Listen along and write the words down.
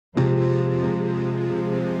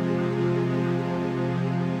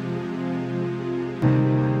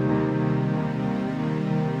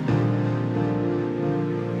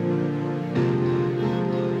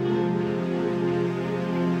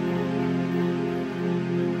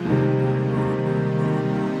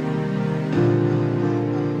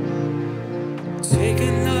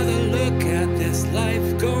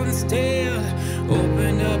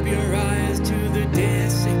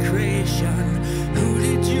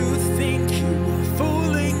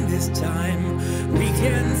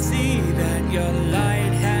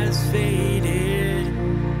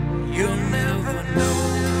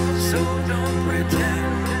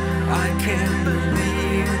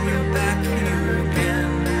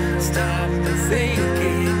the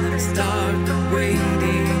thinking and start the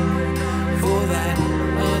waiting for that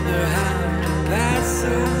other half to pass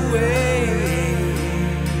away.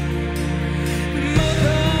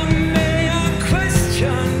 Mother, may I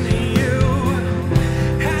question you?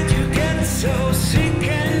 How'd you get so sick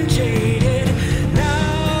and jaded?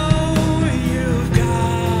 Now you've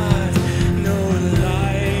got no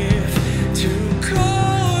life to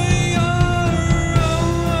call your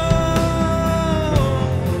own.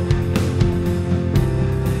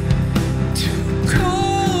 To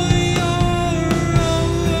call your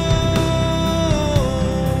own.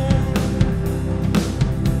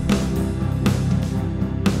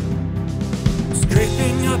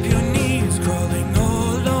 Scraping up your knees, crawling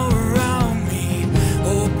all around me,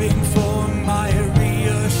 hoping for my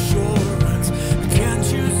reassurance. But can't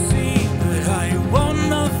you see that I want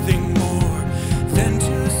nothing more than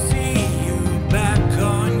to see you back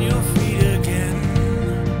on your feet again?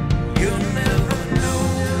 You'll never know,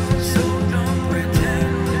 so don't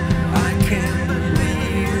pretend. I can't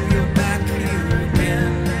believe you're back here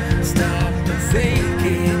again. Stop the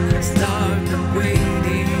thinking and start the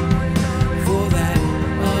waiting for that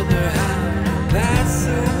other half to pass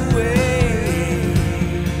away.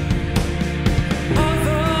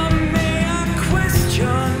 Other, may I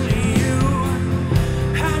question you?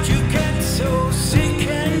 How'd you get so sick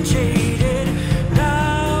and jaded?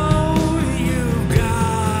 Now you've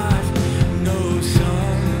got no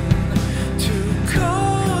son to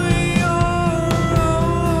call your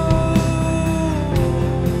own.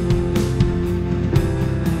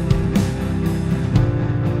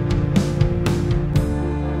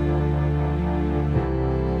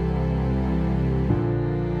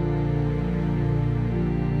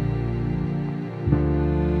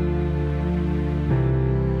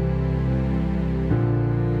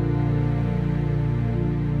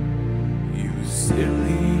 You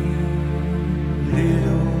silly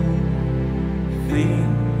little thing.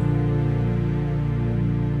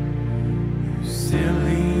 You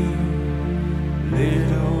silly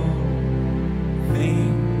little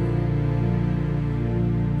thing.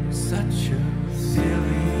 Such a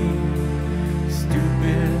silly,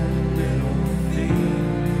 stupid little thing.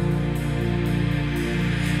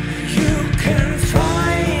 You can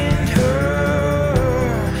find her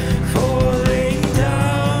falling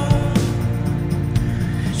down.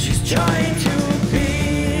 She's trying